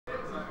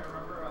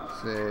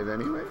Save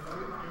anyway.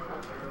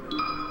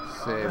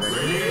 Save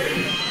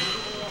anyway.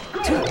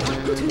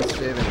 And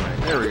save anyway.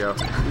 There we go.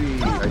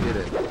 Whee, I did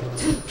it.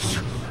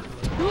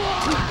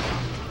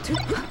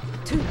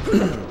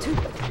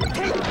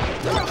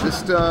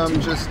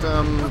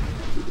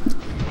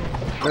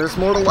 There's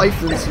more to life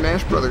than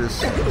Smash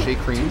Brothers, Jake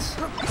Creans.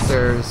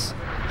 There's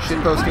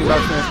shitposting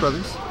about Smash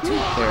Brothers.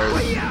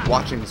 There's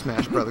watching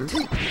Smash Brothers.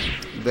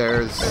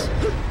 There's,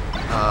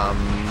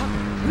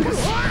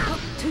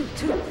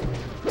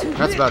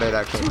 that's about it,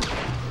 actually.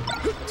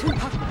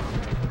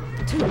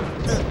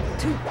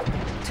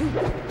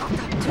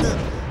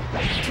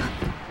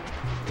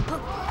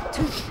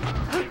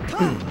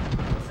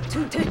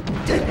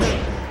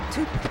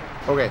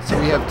 Okay, so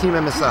we have Team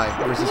MSI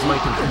versus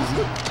Mike and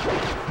Beezy.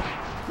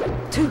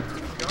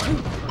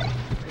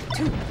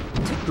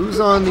 Who's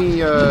on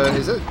the,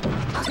 is it?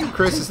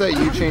 Chris, is that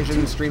you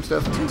changing stream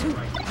stuff?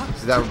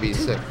 So that would be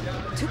sick.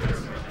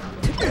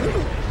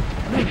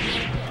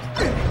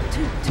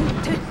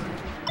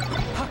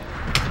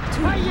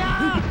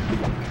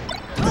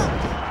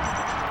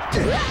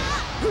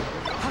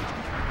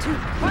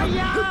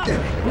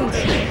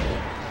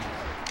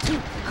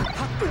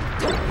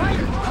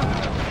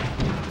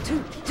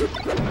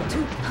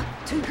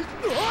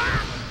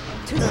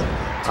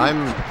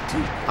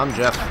 I'm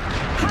Jeff.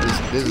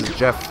 This is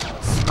Jeff.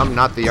 I'm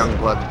not the young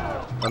blood.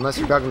 Unless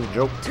you're talking to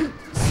Joke.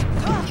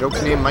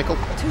 Joke's name Michael?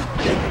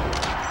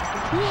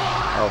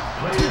 Oh.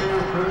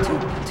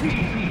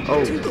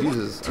 Oh,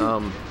 Jesus.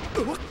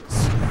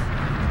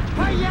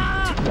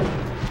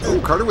 Oh,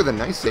 Carter with a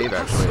nice save,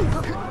 actually.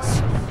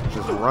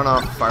 Just run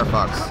off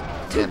Firefox.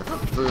 And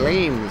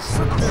flames.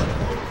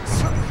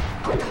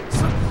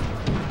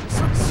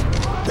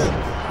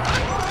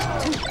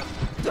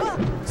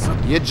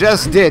 You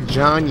just did,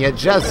 John. You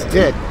just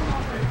did.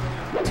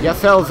 You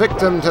fell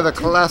victim to the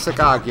classic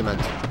argument.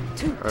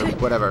 Or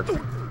whatever.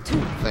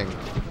 Thing.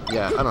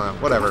 Yeah, I don't know.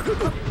 Whatever.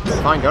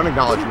 Fine, don't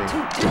acknowledge me.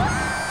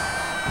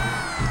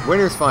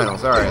 Winners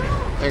finals. Alright.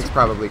 Thanks,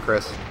 probably,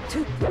 Chris.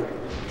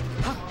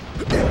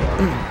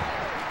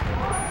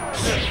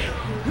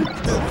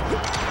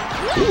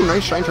 Ooh,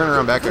 nice shine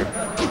turnaround back there.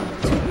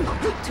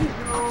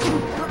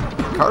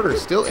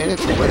 Carter's still in it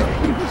to win.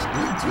 He just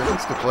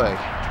wants to play.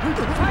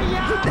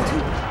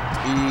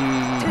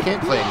 He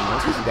can't play anymore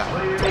because he died.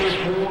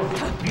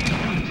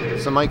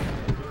 So Mike,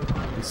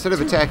 instead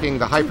of attacking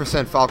the high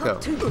percent Falco,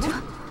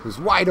 who's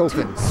wide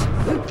open,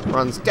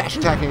 runs dash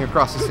attacking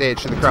across the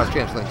stage to the crouch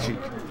canceling cheek.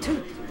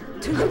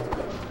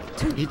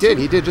 He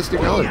did just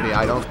acknowledge me.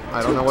 I don't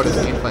know what his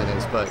game plan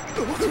is, but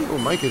oh,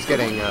 Mike is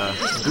getting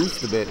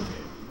goofed a bit.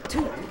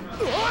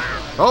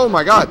 Oh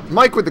my God,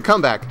 Mike with the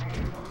comeback.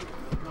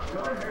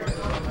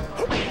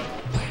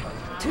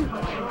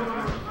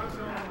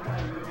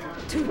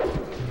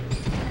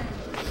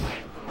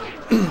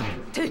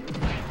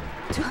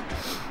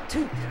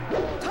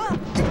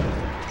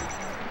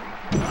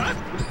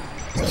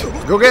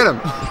 Go get him!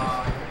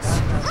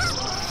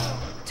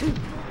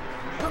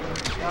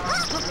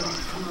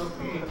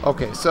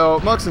 Okay, so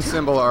Mux and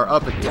Symbol are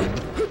up again.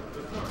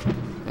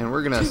 And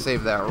we're gonna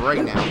save that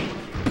right now.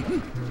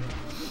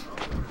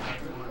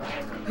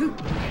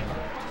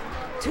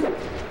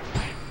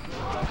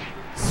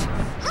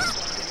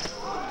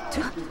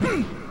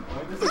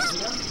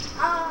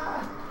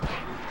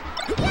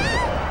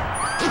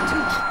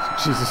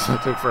 Jesus,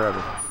 that took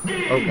forever.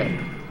 Okay.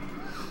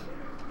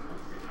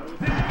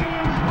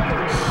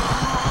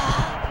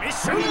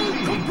 Mission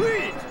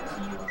complete!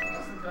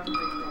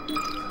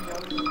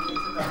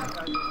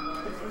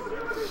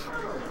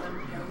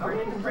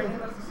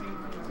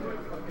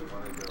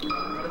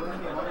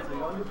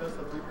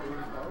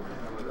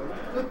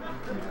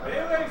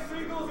 Melee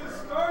singles is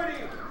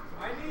starting!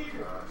 I need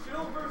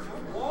Chill versus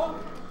Wong,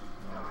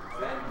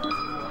 Zen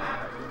versus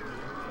Matt,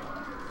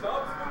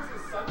 Dubs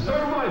versus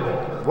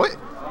Sunshine. What?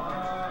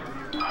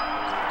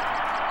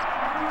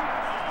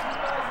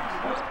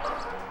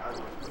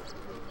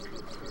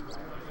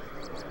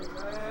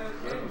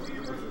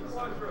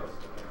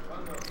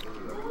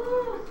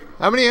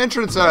 How many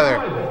entrants are there?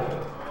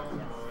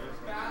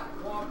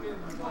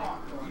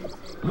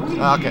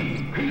 Okay.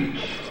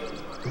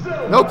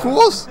 No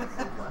pools?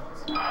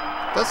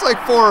 That's like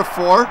 4 of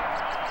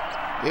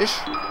 4-ish.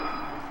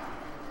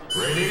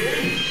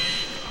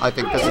 I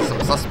think this is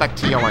some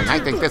suspect TOing. I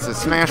think this is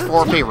Smash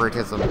 4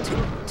 favoritism.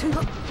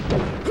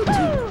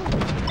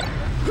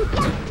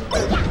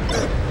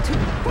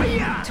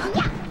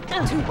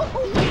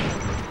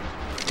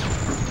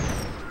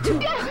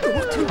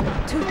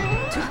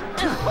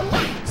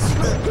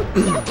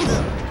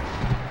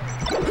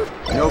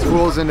 No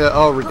pools into,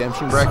 oh,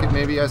 redemption bracket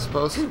maybe, I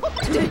suppose.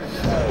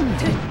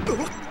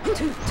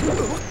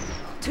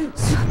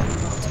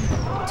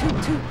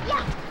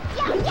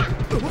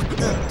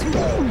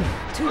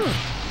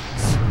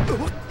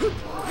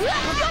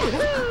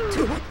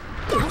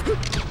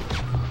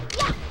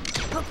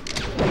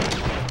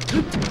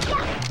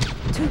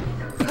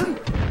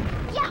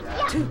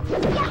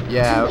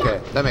 Yeah,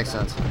 okay, that makes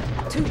sense.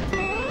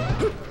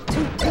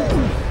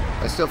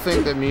 I still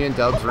think that me and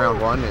Dubs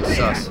round 1 is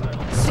sus.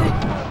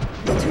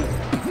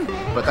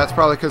 But that's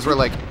probably because we're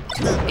like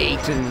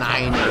 8 and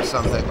 9 or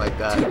something like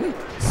that.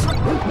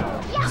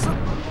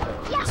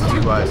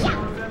 Speed-wise.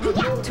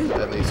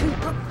 At least.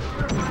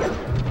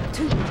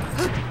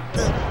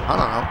 I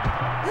don't know.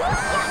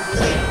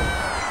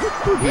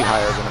 Who'd be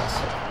higher than us?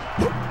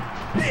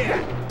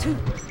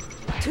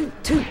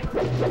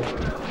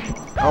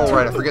 Oh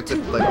right, I forget that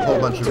like a whole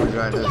bunch of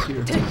vaginas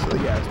here. So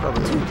yeah, it's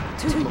probably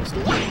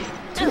mostly.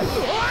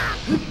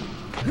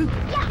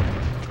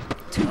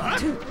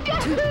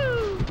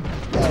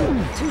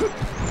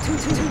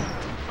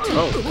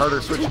 Oh,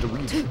 Carter switched to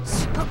weed.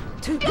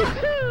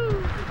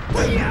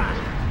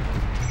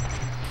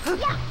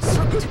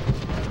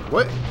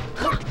 What?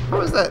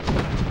 How is that?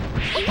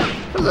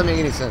 How does that make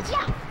any sense?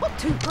 Am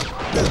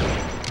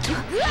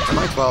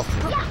I 12?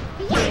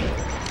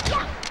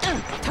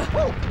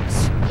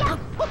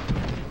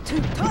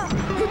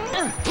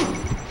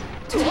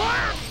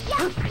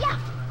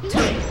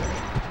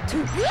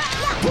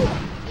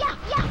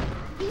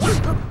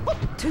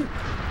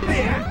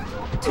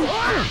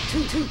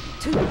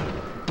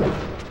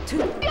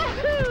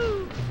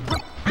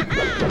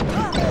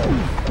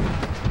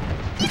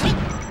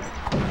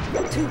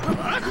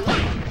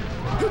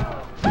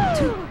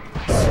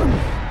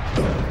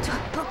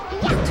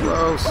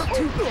 Gross.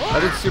 I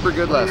did super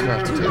good last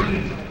match too.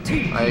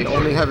 I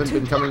only haven't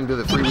been coming to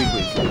the free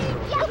weeklies.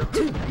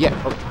 Yeah.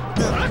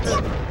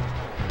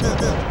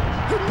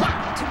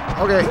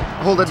 Okay,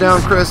 hold it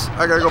down, Chris.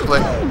 I gotta go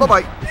play.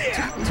 Bye-bye.